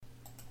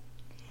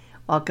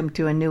Welcome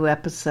to a new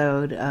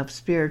episode of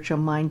Spiritual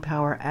Mind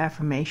Power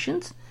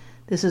Affirmations.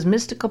 This is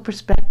Mystical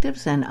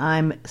Perspectives, and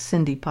I'm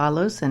Cindy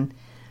Paulos, and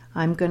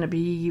I'm going to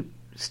be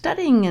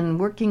studying and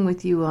working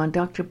with you on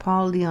Dr.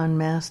 Paul Leon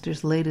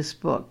Masters'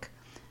 latest book.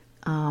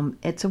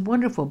 It's a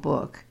wonderful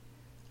book,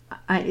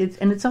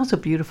 and it's also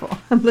beautiful.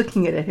 I'm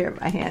looking at it here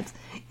with my hands.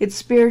 It's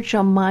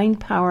Spiritual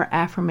Mind Power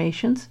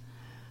Affirmations,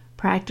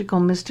 practical,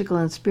 mystical,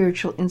 and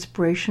spiritual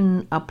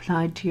inspiration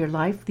applied to your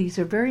life. These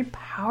are very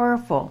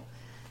powerful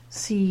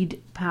seed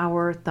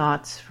power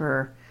thoughts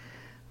for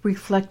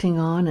reflecting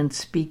on and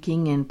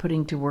speaking and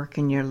putting to work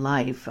in your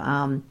life.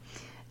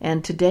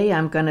 And today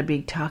I'm going to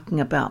be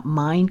talking about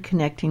mind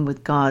connecting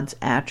with God's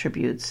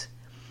attributes.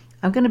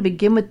 I'm going to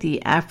begin with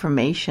the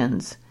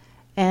affirmations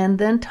and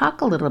then talk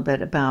a little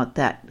bit about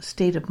that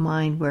state of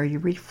mind where you're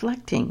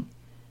reflecting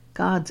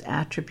God's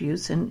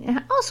attributes,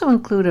 and also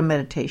include a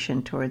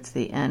meditation towards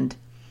the end.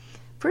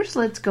 First,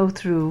 let's go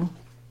through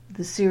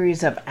the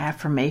series of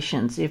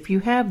affirmations. If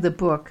you have the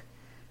book,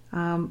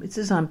 this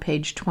is on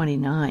page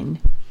 29.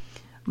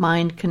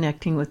 Mind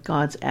Connecting with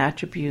God's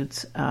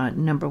Attributes,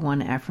 number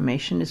one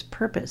affirmation is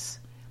purpose.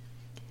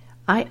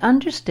 I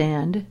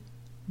understand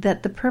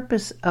that the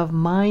purpose of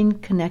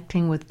mind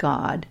connecting with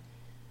God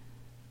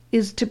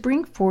is to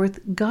bring forth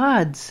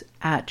God's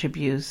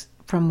attributes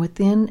from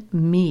within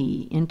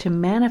me into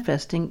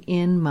manifesting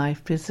in my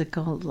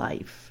physical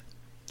life.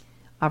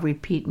 I'll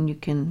repeat, and you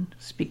can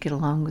speak it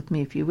along with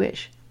me if you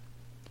wish.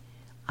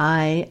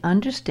 I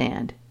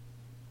understand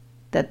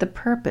that the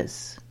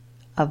purpose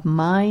of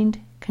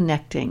mind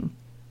connecting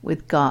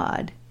with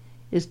God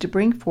is to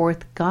bring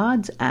forth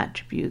God's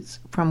attributes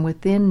from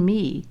within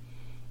me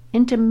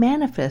into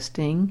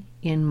manifesting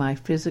in my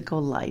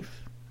physical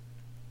life.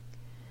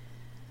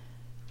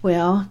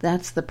 Well,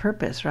 that's the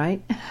purpose,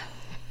 right?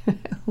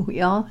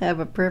 We all have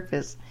a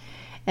purpose.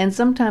 And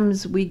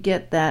sometimes we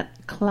get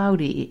that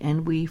cloudy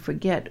and we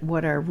forget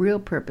what our real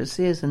purpose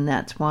is, and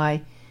that's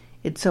why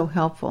it's so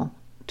helpful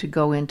to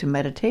go into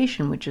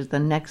meditation, which is the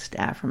next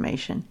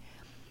affirmation.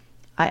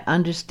 I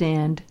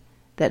understand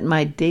that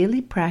my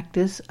daily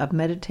practice of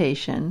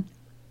meditation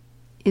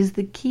is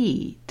the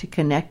key to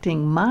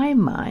connecting my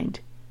mind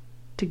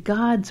to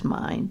God's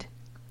mind,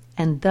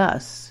 and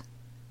thus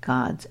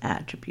God's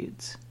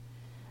attributes.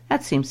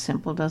 That seems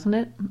simple, doesn't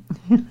it?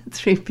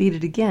 Let's repeat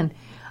it again.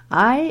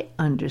 I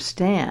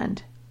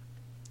understand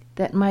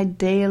that my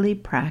daily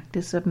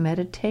practice of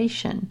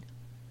meditation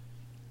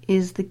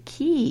is the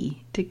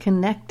key to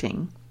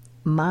connecting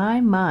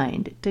my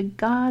mind to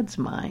God's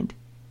mind,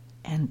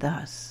 and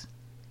thus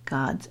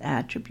God's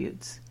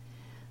attributes.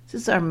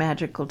 This is our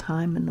magical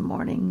time in the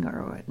morning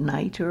or at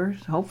night, or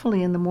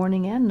hopefully in the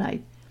morning and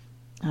night.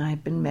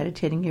 I've been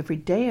meditating every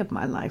day of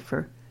my life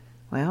for,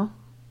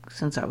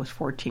 since I was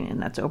 14,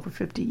 and that's over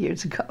 50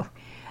 years ago.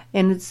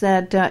 And it's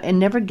that it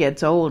never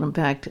gets old. In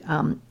fact,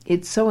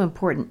 it's so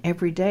important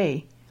every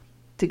day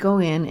to go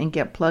in and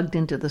get plugged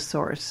into the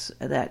source,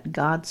 that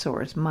God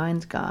source,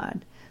 mind's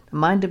God. The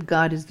mind of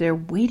God is there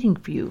waiting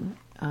for you,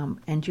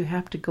 and you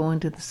have to go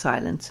into the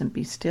silence and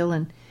be still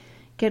and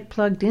get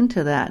plugged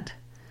into that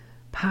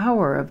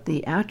power of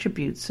the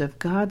attributes of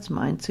God's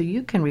mind so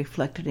you can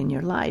reflect it in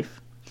your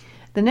life.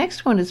 The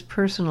next one is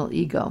personal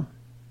ego.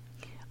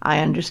 I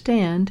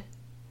understand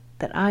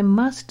that I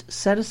must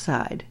set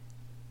aside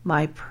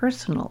my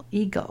personal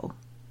ego,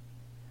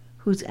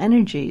 whose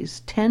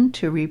energies tend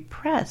to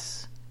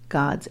repress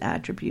God's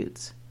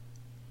attributes,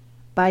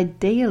 by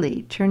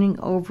daily turning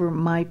over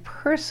my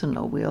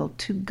personal will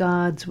to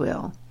God's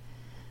will.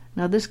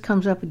 Now, this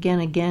comes up again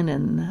and again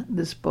in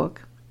this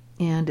book,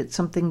 and it's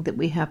something that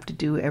we have to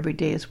do every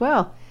day as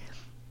well.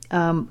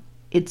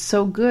 It's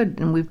so good,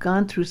 and we've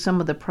gone through some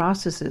of the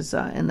processes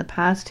in the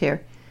past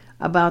here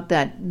about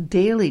that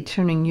daily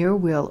turning your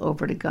will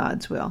over to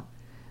God's will.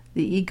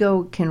 The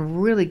ego can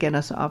really get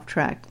us off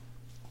track.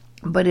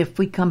 But if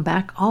we come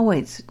back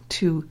always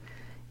to,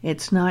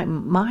 it's not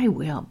my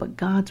will, but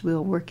God's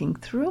will working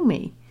through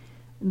me,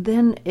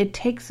 then it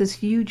takes this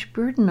huge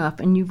burden off,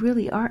 and you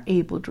really are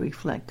able to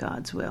reflect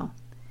God's will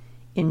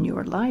in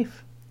your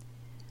life.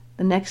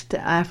 The next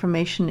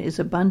affirmation is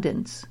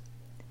abundance.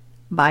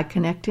 By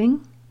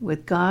connecting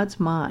with God's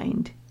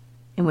mind,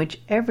 in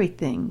which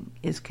everything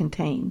is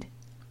contained,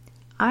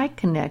 I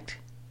connect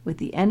with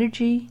the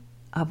energy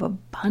of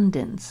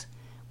abundance,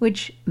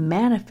 which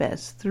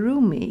manifests through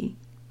me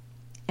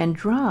and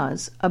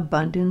draws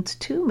abundance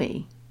to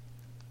me.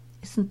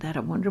 Isn't that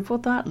a wonderful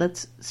thought?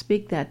 Let's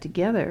speak that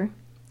together.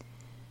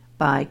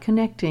 By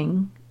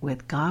connecting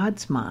with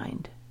God's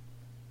mind,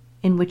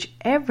 in which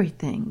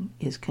everything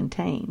is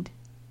contained,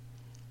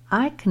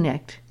 I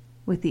connect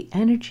with the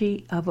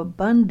energy of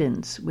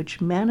abundance,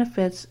 which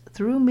manifests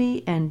through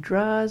me and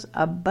draws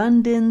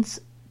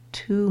abundance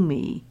to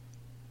me.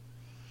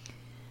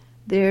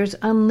 There's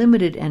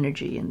unlimited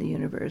energy in the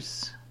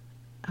universe.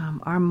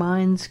 Our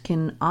minds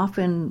can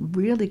often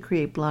really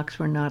create blocks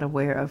we're not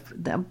aware of,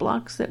 the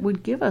blocks that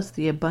would give us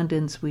the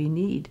abundance we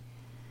need.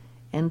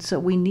 And so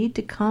we need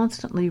to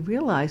constantly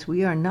realize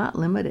we are not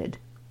limited.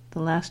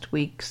 The last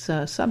week's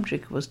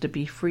subject was to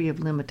be free of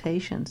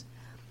limitations.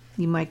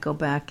 You might go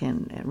back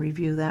and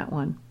review that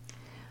one.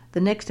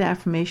 The next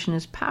affirmation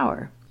is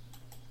power.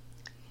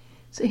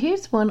 So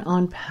here's one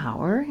on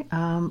power.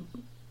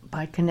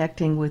 By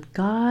connecting with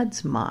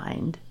God's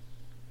mind,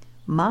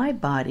 my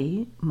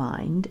body,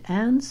 mind,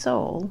 and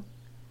soul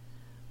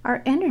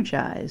are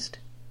energized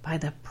by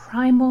the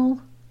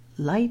primal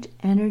light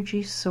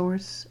energy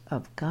source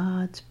of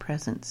God's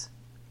presence.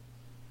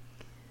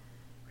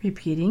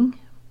 Repeating,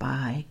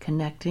 by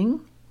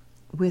connecting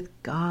with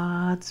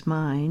God's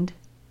mind,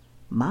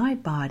 my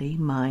body,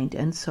 mind,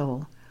 and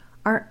soul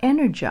are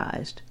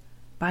energized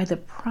by the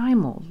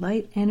primal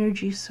light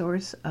energy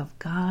source of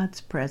God's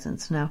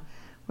presence. Now,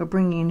 we're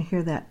bringing in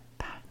here that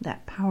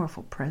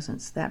powerful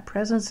presence, that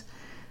presence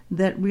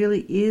that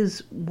really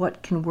is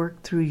what can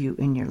work through you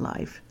in your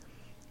life.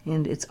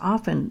 And it's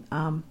often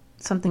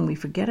something we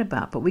forget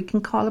about, but we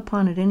can call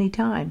upon it any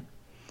time.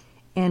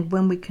 And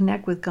when we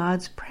connect with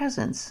God's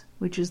presence,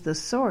 which is the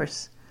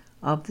source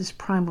of this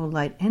primal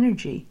light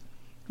energy,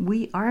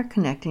 we are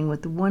connecting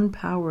with the one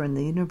power in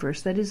the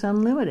universe that is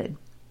unlimited.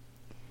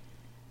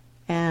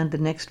 And the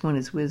next one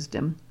is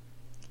wisdom.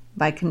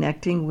 By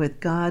connecting with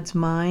God's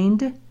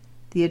mind,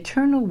 the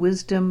eternal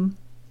wisdom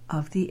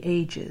of the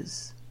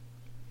ages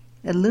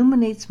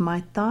illuminates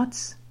my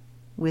thoughts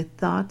with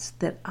thoughts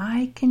that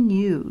I can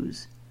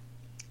use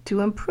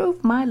to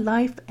improve my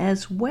life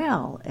as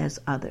well as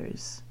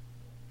others.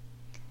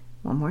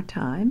 One more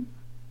time.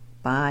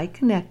 By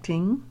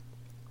connecting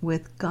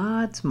with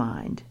God's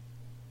mind,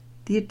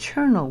 the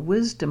eternal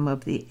wisdom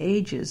of the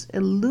ages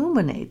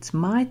illuminates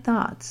my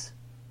thoughts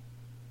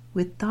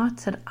with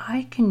thoughts that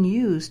I can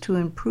use to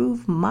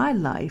improve my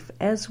life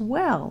as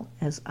well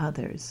as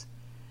others.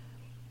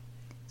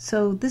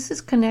 So this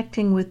is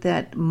connecting with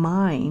that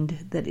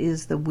mind that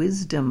is the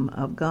wisdom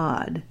of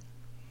God,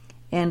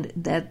 and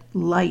that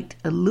light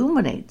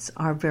illuminates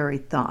our very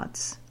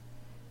thoughts.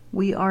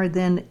 We are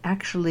then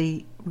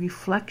actually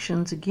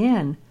reflections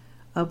again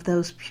of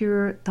those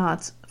pure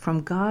thoughts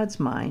from God's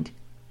mind,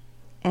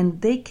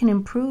 and they can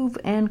improve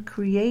and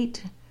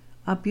create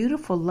a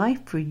beautiful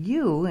life for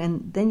you,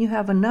 and then you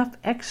have enough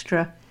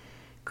extra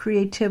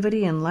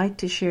creativity and light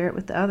to share it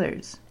with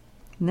others.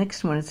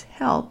 Next one is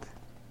health.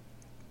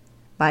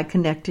 By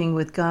connecting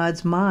with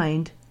God's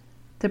mind,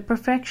 the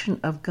perfection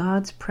of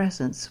God's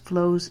presence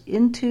flows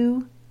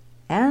into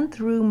and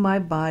through my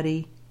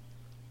body,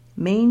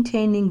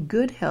 maintaining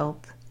good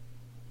health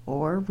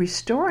or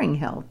restoring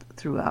health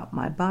throughout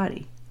my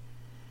body.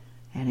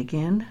 And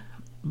again,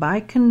 by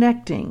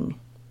connecting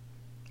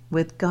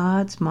with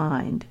God's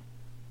mind,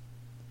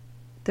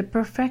 the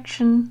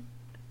perfection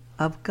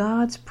of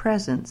God's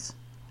presence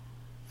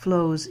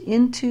flows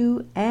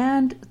into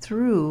and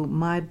through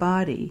my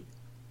body,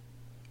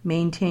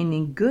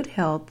 maintaining good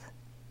health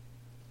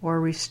or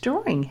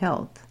restoring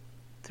health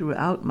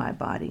throughout my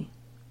body.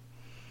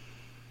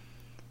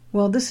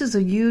 Well, this is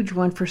a huge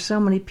one for so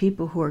many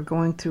people who are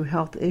going through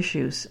health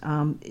issues.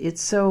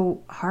 It's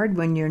so hard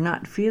when you're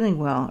not feeling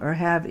well or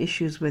have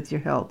issues with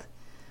your health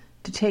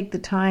to take the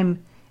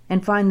time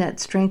and find that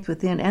strength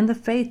within and the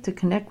faith to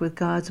connect with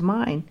God's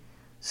mind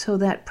so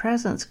that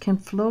presence can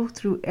flow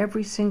through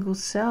every single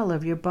cell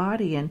of your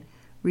body and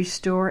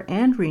restore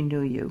and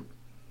renew you.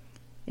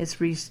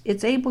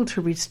 It's able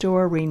to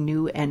restore,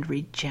 renew, and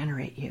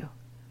regenerate you.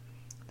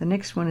 The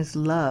next one is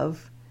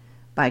love.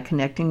 By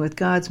connecting with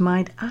God's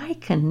mind, I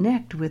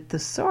connect with the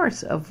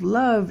source of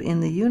love in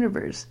the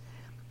universe,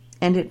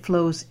 and it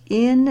flows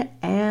in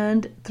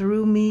and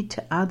through me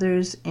to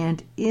others,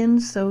 and in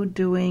so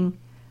doing,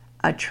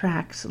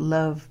 attracts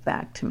love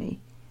back to me.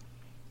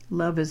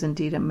 Love is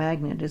indeed a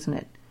magnet, isn't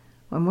it?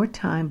 One more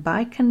time.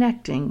 By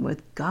connecting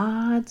with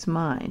God's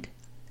mind,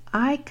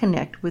 I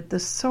connect with the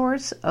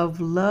source of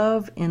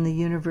love in the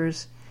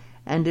universe,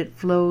 and it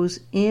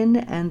flows in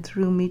and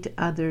through me to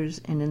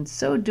others, and in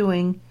so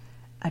doing,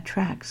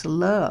 attracts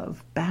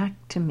love back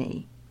to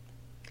me.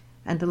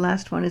 And the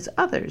last one is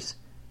others.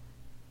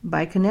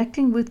 By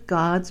connecting with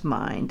God's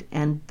mind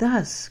and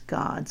thus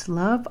God's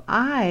love,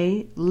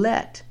 I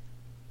let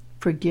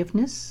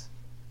forgiveness,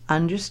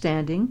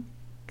 understanding,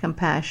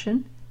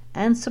 compassion,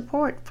 and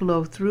support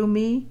flow through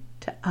me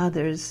to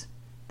others,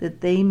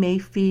 that they may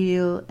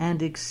feel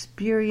and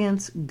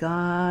experience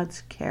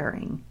God's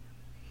caring.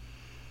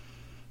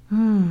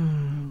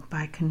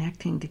 By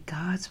connecting to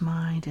God's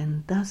mind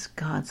and thus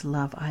God's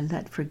love, I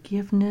let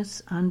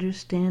forgiveness,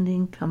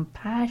 understanding,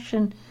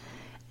 compassion,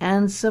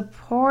 and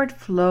support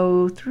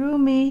flow through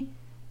me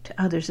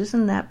to others.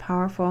 Isn't that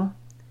powerful?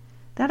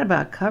 That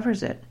about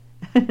covers it.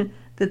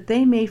 That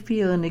they may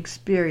feel and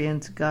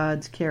experience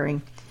God's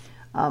caring.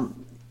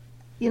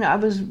 I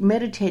was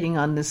meditating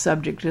on this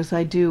subject as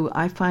I do.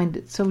 I find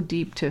it so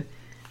deep to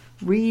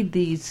read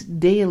these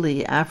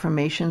daily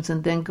affirmations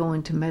and then go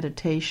into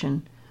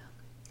meditation.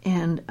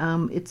 And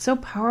it's so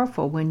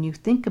powerful when you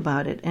think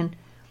about it. And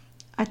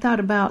I thought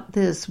about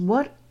this.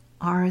 What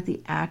are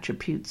the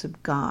attributes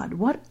of God?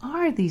 What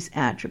are these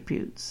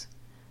attributes?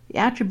 The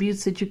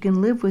attributes that you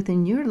can live with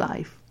in your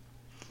life.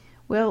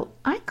 Well,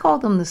 I call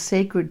them the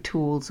sacred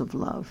tools of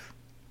love.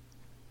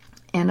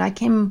 And I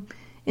came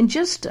In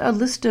just a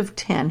list of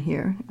 10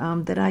 here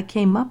that I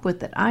came up with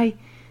that I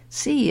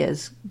see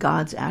as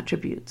God's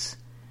attributes,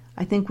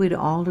 I think we'd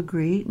all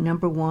agree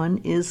number 1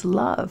 is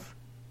love.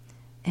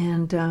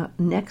 And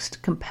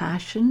next,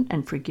 compassion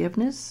and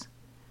forgiveness.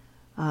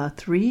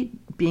 3,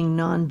 being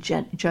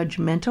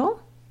non-judgmental.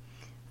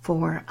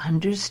 4,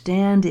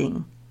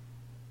 understanding.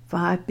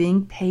 5,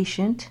 being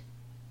patient.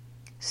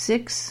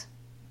 6,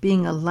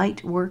 being a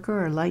light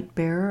worker or light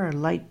bearer or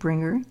light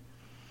bringer.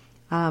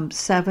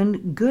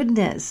 7,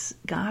 goodness.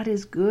 God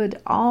is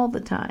good all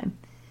the time.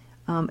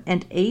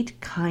 And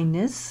 8,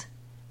 kindness.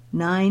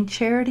 9,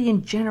 charity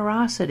and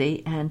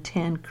generosity. And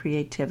 10,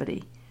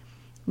 creativity.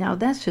 Now,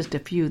 that's just a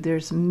few.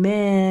 There's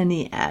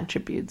many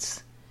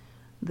attributes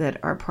that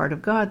are part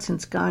of God.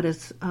 Since God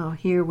is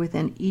here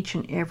within each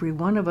and every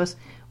one of us,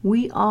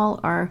 we all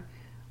are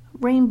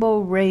rainbow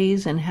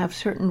rays and have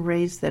certain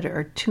rays that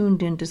are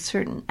tuned into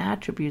certain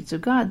attributes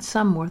of God,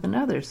 some more than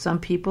others. Some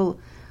people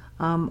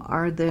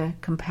are the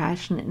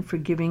compassionate and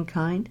forgiving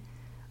kind.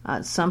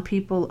 Some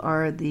people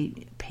are the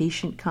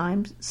patient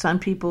kind. Some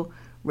people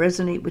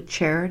resonate with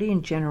charity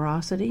and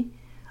generosity.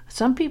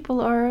 Some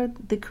people are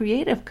the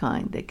creative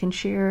kind that can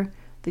share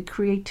the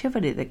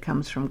creativity that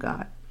comes from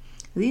God.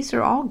 These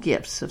are all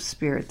gifts of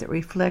spirit that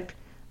reflect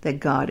that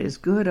God is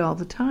good all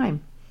the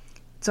time.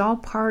 It's all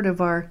part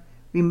of our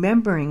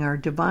remembering our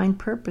divine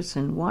purpose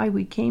and why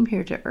we came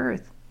here to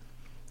earth.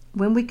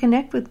 When we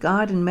connect with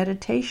God in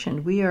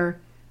meditation, we are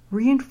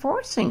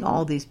reinforcing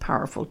all these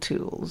powerful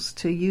tools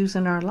to use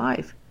in our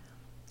life.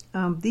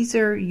 These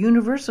are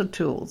universal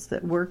tools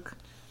that work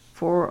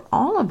for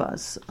all of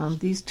us.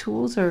 These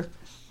tools are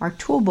our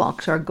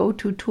toolbox, our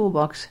go-to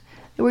toolbox.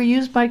 They were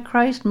used by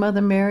Christ,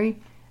 Mother Mary,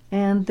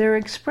 and they're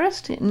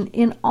expressed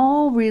in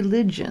all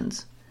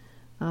religions.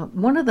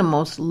 One of the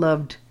most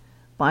loved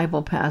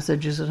Bible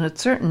passages, and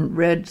it's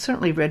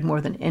certainly read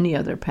more than any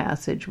other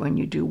passage when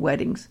you do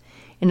weddings,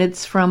 and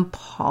it's from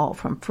Paul,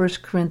 from 1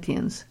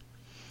 Corinthians.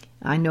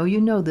 I know you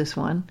know this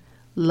one.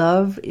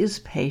 Love is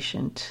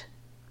patient.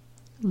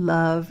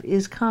 Love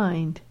is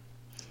kind.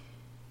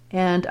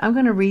 And I'm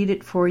going to read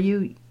it for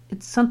you.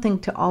 It's something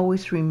to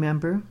always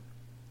remember.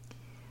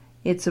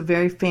 It's a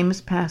very famous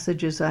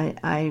passage, as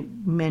I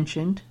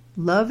mentioned.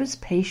 Love is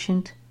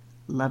patient.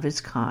 Love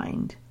is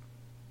kind.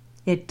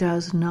 It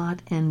does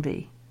not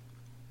envy.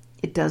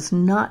 It does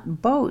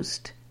not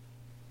boast.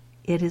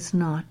 It is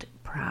not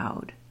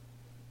proud.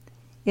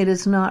 It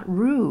is not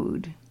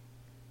rude.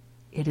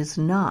 It is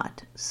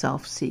not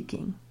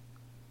self-seeking.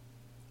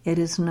 It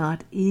is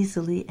not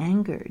easily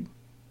angered.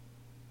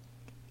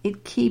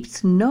 It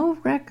keeps no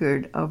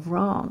record of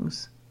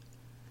wrongs.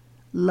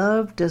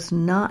 Love does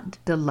not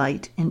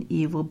delight in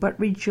evil, but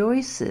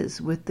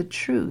rejoices with the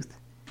truth.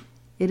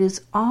 It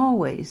is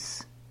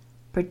always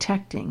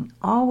protecting,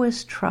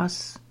 always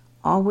trusts,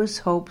 always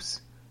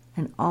hopes,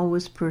 and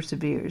always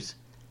perseveres.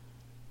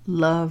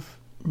 Love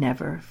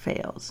never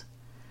fails.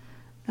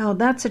 Now,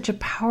 that's such a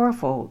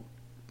powerful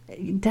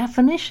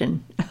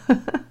definition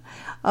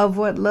of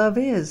what love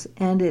is,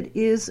 and it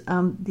is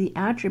the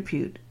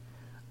attribute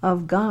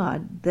of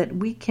God that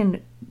we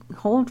can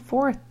hold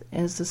forth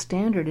as the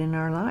standard in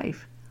our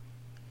life.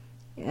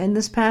 In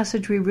this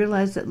passage, we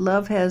realize that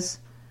love has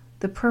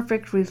the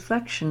perfect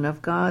reflection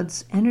of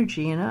God's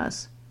energy in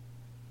us.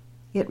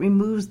 It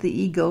removes the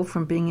ego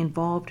from being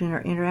involved in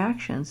our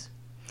interactions.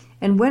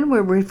 And when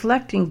we're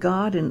reflecting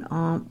God and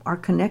are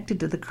connected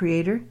to the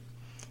Creator,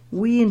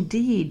 we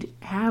indeed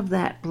have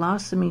that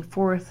blossoming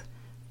forth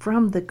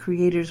from the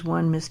Creator's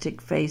one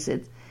mystic face.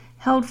 It's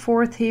held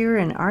forth here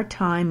in our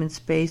time and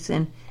space,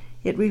 and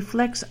it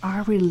reflects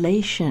our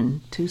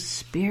relation to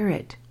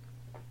Spirit.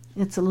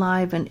 It's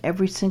alive in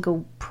every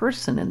single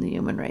person in the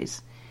human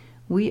race.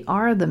 We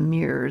are the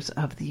mirrors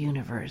of the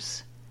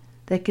universe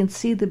that can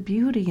see the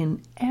beauty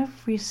in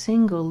every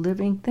single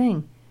living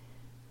thing.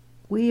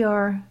 We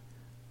are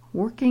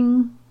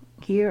working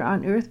here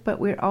on earth, but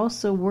we're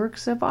also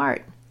works of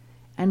art.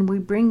 And we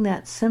bring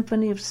that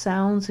symphony of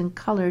sounds and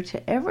color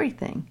to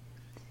everything.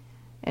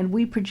 And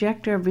we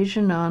project our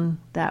vision on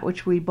that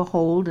which we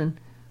behold, and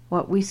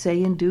what we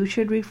say and do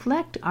should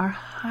reflect our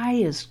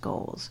highest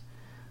goals.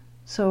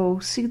 So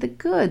see the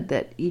good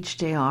that each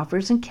day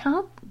offers and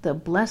count the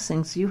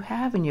blessings you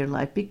have in your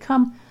life.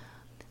 Become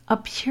a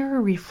pure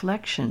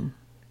reflection,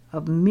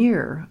 a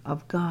mirror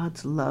of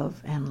God's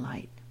love and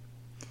light.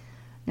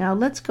 Now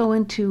let's go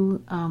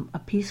into a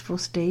peaceful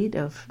state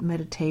of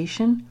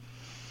meditation.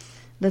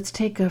 Let's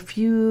take a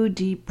few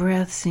deep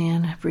breaths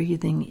in,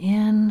 breathing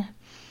in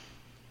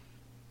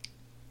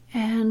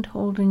and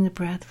holding the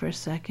breath for a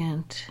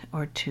second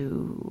or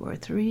two or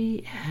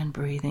three and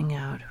breathing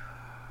out.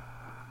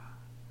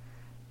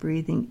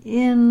 Breathing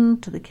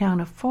in to the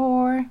count of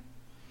 4,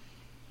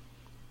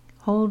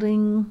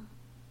 holding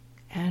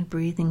and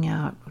breathing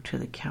out to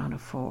the count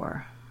of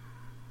 4.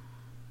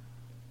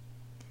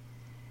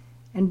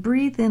 And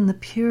breathe in the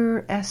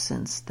pure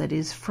essence that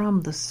is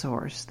from the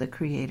Source, the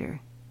Creator.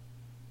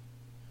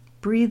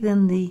 Breathe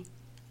in the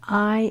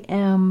I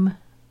am,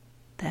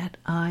 that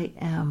I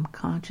am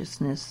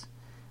consciousness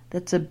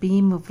that's a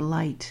beam of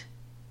light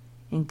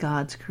in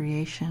God's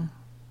creation.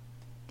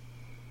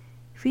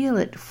 Feel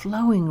it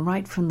flowing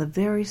right from the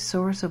very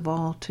source of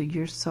all to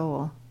your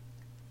soul.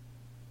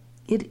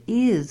 It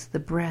is the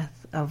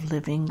breath of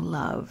living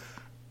love.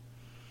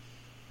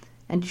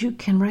 And you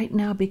can right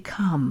now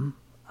become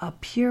a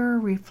pure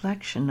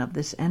reflection of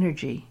this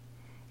energy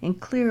and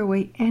clear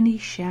away any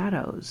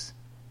shadows.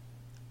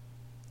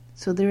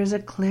 So there is a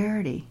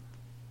clarity,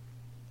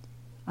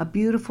 a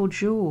beautiful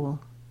jewel,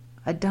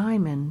 a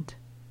diamond,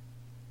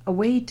 a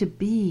way to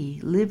be,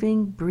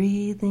 living,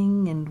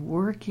 breathing, and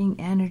working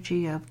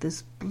energy of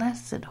this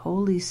blessed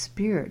Holy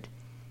Spirit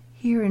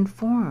here in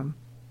form.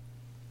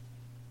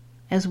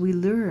 As we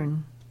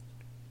learn,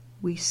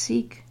 we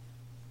seek,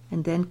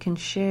 and then can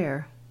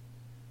share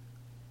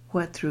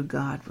what through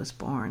God was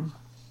born.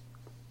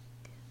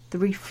 The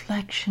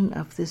reflection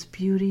of this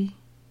beauty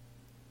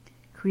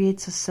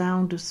creates a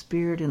sound of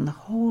spirit in the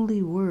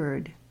Holy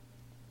Word.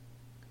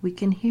 We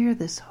can hear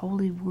this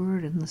Holy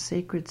Word in the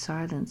sacred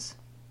silence.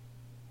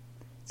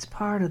 It's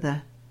part of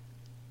the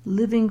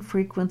living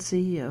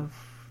frequency of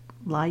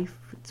life.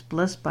 It's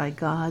blessed by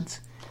God's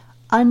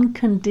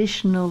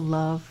unconditional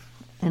love,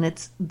 and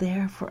it's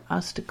there for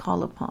us to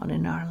call upon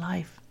in our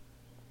life.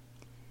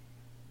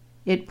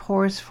 It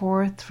pours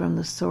forth from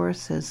the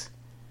source as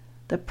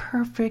the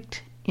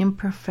perfect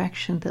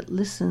imperfection that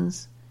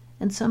listens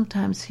and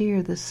sometimes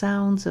hear the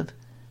sounds of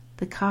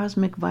the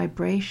cosmic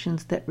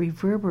vibrations that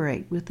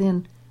reverberate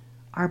within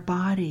our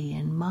body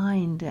and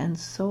mind and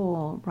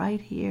soul right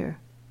here.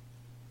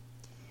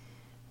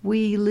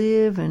 We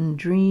live and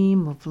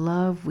dream of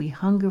love. We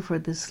hunger for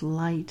this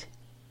light.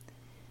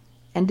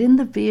 And in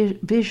the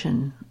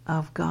vision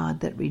of God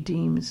that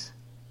redeems,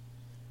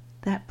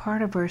 that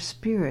part of our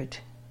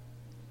spirit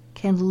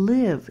can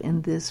live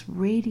in this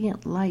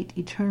radiant light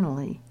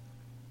eternally.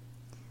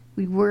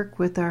 We work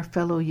with our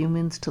fellow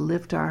humans to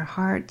lift our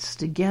hearts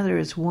together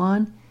as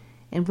one,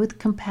 and with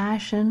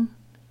compassion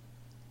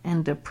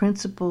and the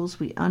principles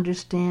we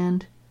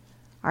understand,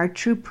 our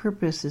true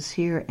purpose is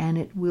here, and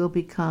it will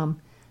become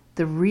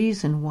the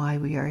reason why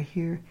we are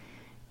here,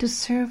 to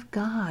serve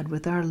God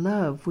with our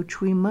love,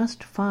 which we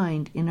must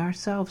find in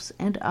ourselves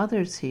and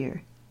others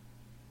here.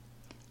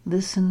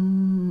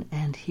 Listen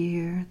and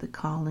hear the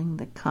calling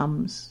that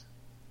comes.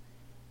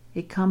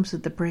 It comes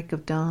at the break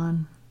of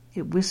dawn.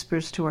 It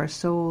whispers to our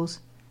souls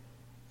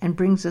and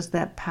brings us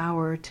that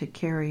power to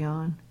carry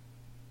on.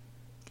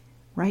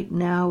 Right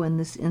now, in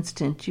this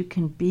instant, you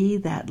can be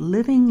that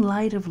living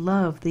light of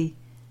love, the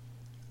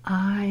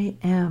I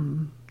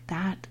am,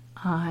 that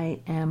I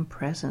am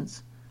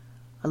presence,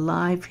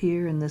 alive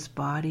here in this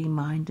body,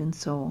 mind, and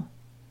soul.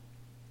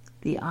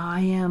 The I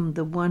am,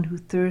 the one who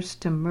thirsts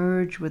to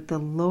merge with the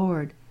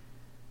Lord,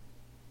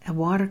 a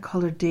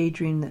watercolor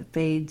daydream that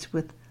fades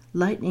with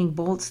lightning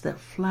bolts that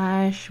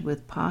flash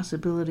with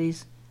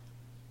possibilities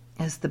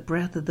as the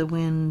breath of the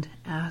wind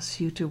asks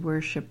you to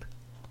worship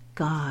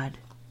God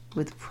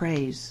with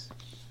praise.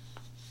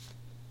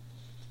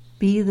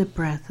 Be the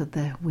breath of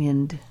the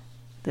wind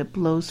that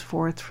blows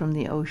forth from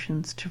the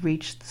oceans to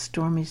reach the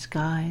stormy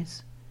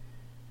skies,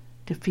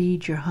 to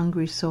feed your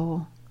hungry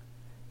soul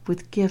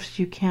with gifts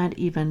you can't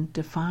even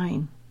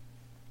define.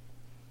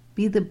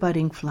 Be the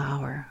budding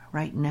flower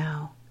right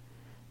now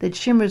that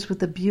shimmers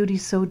with a beauty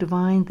so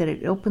divine that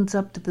it opens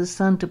up to the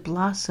sun to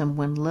blossom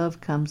when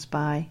love comes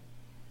by.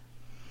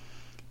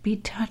 Be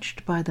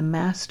touched by the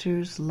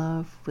Master's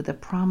love with a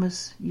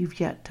promise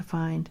you've yet to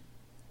find.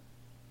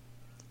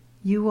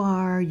 You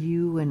are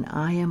you and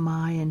I am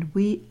I, and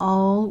we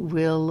all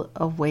will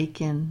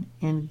awaken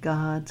in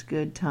God's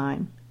good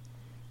time.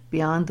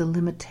 Beyond the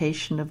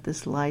limitation of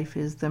this life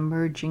is the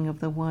merging of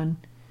the one,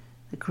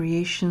 the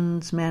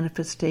creation's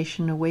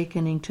manifestation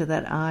awakening to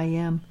that I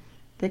am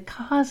that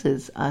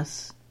causes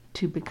us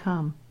to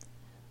become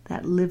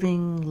that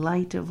living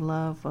light of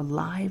love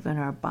alive in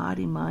our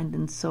body, mind,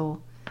 and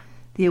soul,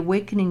 the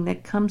awakening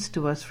that comes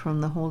to us from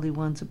the holy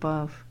ones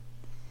above.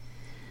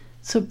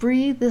 So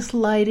breathe this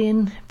light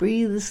in,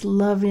 breathe this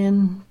love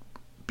in,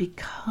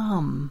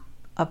 become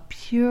a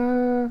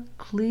pure,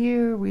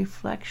 clear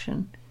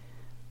reflection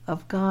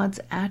of God's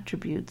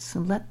attributes,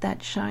 and let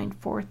that shine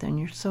forth in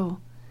your soul.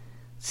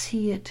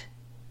 See it,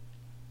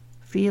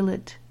 feel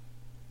it,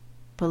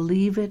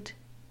 believe it,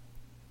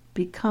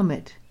 become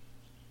it.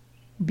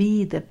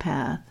 Be the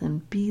path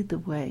and be the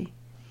way.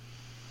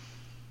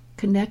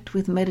 Connect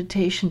with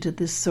meditation to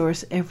this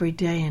source every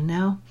day, and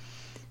now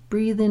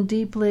breathe in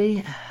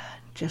deeply.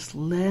 Just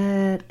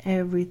let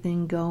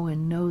everything go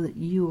and know that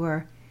you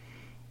are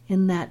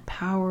in that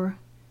power,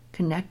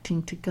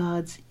 connecting to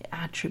God's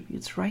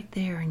attributes right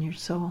there in your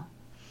soul.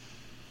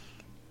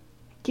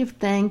 Give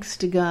thanks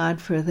to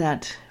God for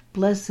that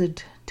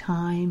blessed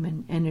time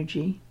and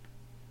energy.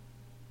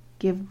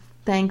 Give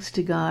thanks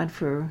to God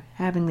for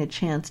having the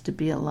chance to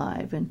be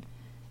alive and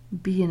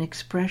be an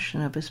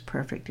expression of His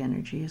perfect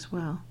energy as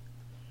well.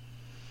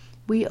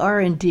 We are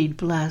indeed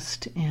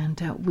blessed, and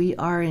we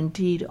are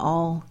indeed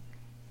all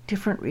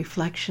different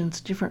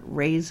reflections, different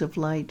rays of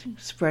light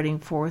spreading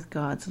forth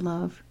God's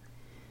love.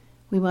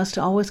 We must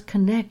always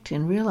connect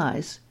and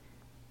realize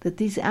that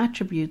these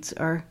attributes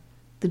are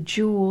the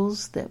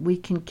jewels that we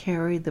can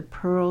carry, the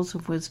pearls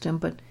of wisdom,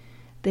 but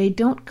they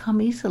don't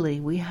come easily.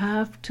 We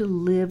have to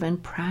live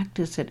and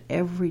practice it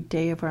every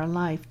day of our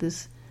life.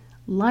 This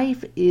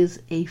life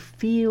is a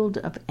field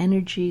of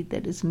energy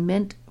that is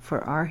meant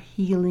for our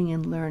healing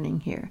and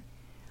learning here.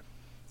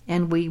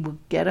 And we will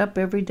get up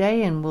every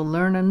day and we'll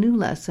learn a new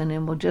lesson,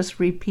 and we'll just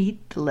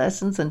repeat the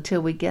lessons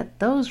until we get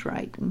those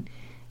right and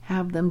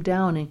have them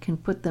down and can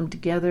put them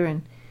together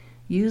and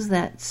use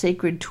that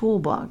sacred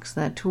toolbox,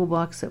 that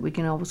toolbox that we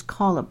can always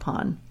call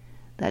upon,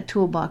 that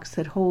toolbox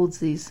that holds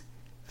these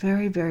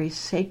very, very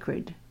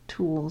sacred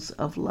tools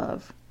of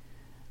love.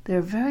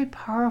 They're very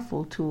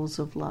powerful tools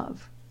of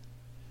love.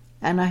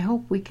 And I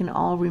hope we can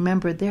all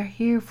remember they're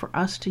here for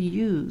us to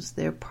use.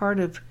 They're part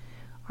of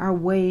our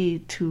way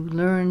to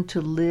learn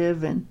to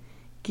live and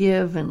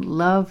give and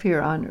love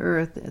here on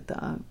earth.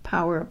 The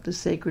power of the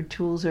sacred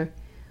tools are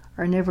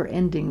never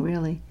ending,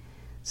 really.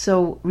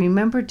 So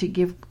remember to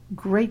give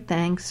great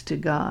thanks to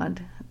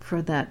God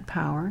for that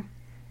power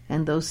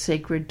and those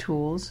sacred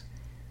tools.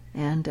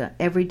 And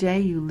every day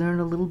you learn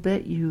a little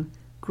bit, you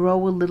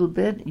grow a little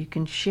bit, you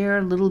can share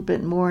a little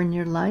bit more in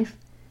your life.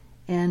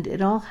 And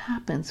it all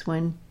happens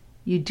when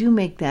you do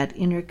make that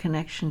inner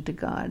connection to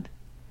God,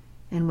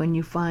 and when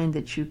you find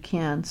that you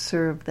can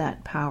serve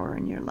that power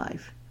in your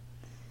life.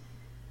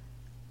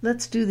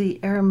 Let's do the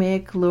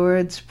Aramaic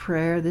Lord's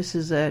Prayer. This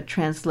is a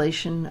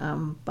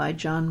translation by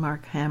John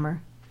Mark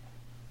Hammer,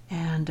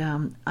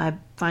 and I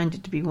find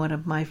it to be one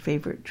of my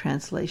favorite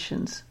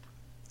translations.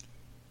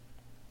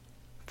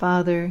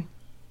 Father,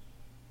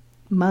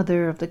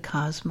 Mother of the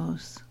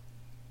Cosmos,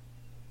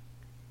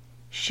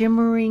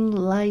 shimmering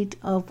light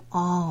of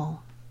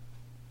all,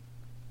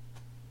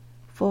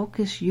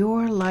 focus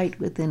your light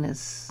within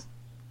us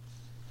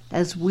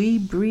as we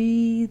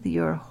breathe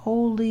your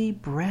holy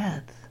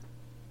breath.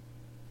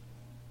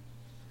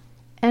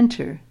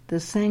 Enter the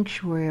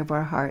sanctuary of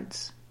our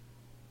hearts,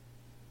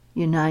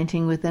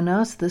 uniting within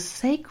us the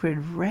sacred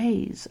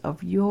rays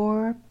of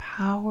your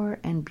power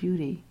and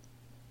beauty.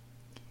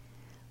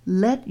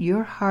 Let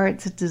your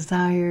heart's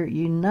desire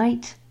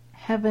unite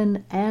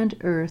heaven and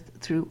earth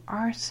through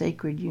our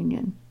sacred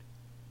union.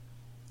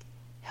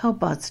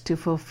 Help us to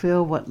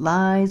fulfill what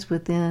lies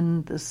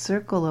within the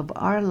circle of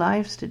our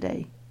lives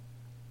today.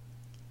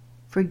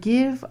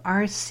 Forgive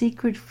our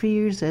secret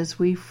fears as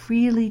we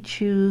freely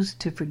choose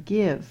to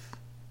forgive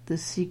the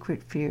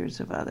secret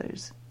fears of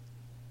others.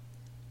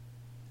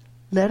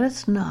 Let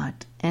us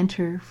not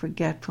enter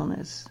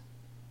forgetfulness,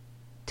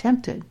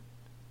 tempted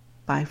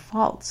by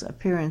false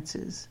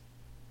appearances.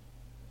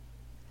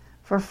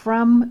 For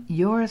from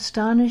your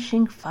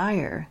astonishing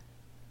fire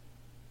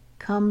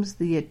comes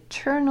the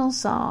eternal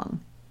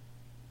song,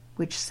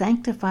 which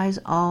sanctifies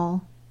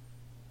all,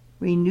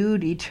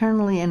 renewed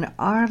eternally in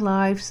our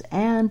lives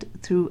and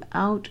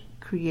throughout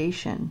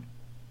creation.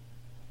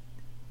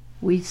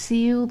 We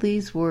seal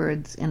these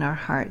words in our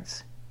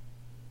hearts,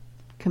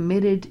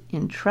 committed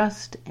in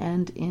trust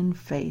and in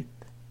faith.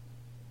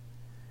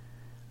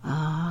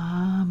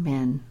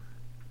 Amen.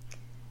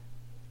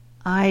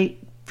 I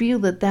feel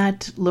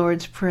that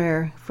Lord's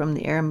Prayer from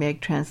the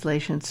Aramaic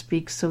translation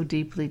speaks so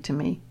deeply to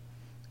me,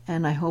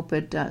 and I hope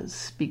it does,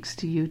 speaks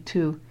to you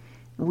too.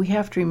 We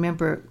have to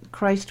remember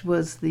Christ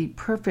was the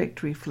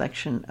perfect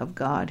reflection of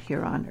God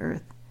here on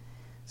earth.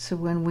 So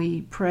when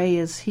we pray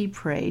as he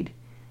prayed,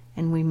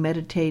 and we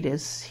meditate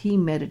as he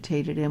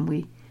meditated, and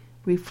we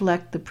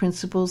reflect the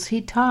principles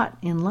he taught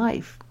in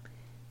life,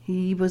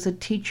 he was a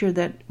teacher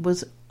that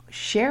was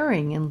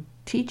sharing and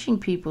teaching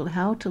people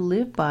how to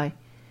live by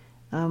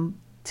 10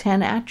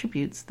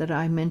 attributes that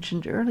I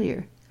mentioned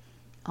earlier.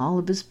 All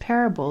of his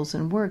parables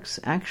and works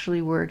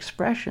actually were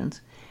expressions,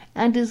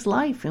 and his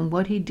life and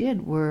what he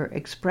did were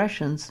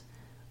expressions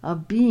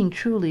of being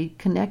truly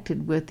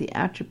connected with the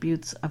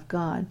attributes of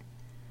God.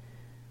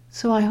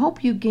 So I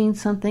hope you gain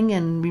something,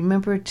 and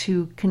remember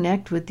to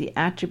connect with the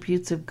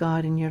attributes of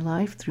God in your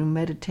life through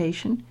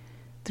meditation,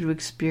 through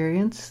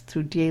experience,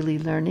 through daily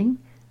learning,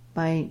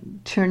 by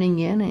turning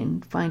in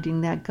and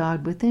finding that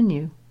God within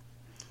you.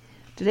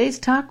 Today's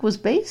talk was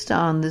based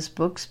on this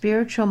book,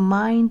 Spiritual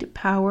Mind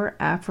Power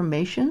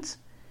Affirmations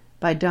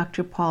by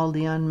Dr. Paul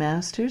Leon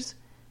Masters.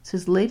 It's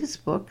his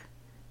latest book.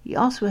 He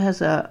also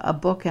has a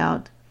book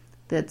out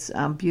that's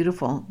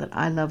beautiful that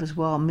I love as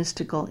well,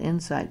 Mystical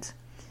Insights.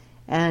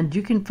 And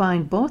you can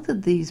find both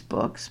of these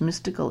books,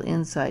 Mystical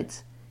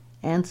Insights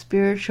and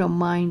Spiritual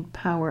Mind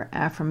Power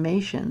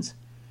Affirmations,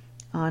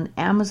 on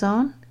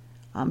Amazon.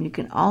 You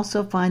can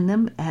also find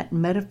them at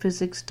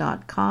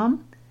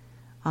metaphysics.com.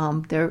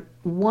 They're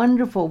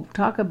wonderful.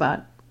 Talk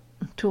about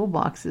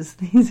toolboxes.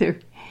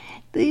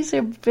 These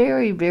are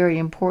very, very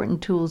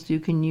important tools you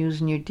can use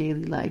in your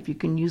daily life. You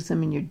can use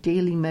them in your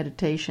daily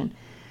meditation.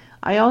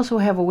 I also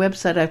have a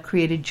website I've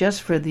created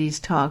just for these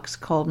talks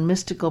called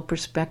Mystical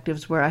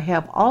Perspectives, where I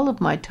have all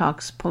of my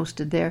talks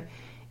posted there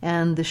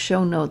and the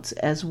show notes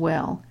as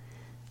well.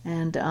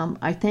 And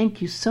I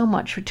thank you so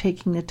much for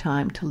taking the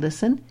time to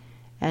listen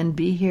and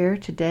be here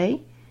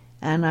today.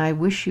 And I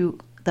wish you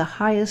the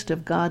highest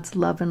of God's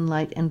love and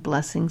light and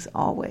blessings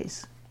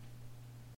always.